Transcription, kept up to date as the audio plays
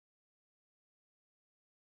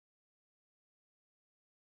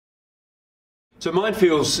So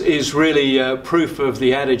Minefields is really proof of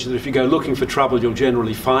the adage that if you go looking for trouble, you'll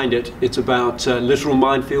generally find it. It's about literal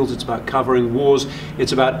minefields, it's about covering wars,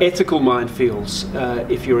 it's about ethical minefields.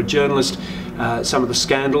 If you're a journalist, some of the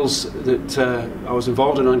scandals that I was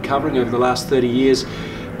involved in uncovering over the last 30 years,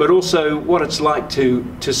 but also what it's like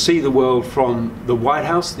to see the world from the White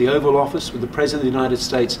House, the Oval Office, with the President of the United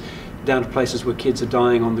States, down to places where kids are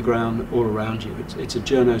dying on the ground all around you. It's a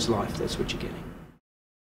journo's life, that's what you're getting.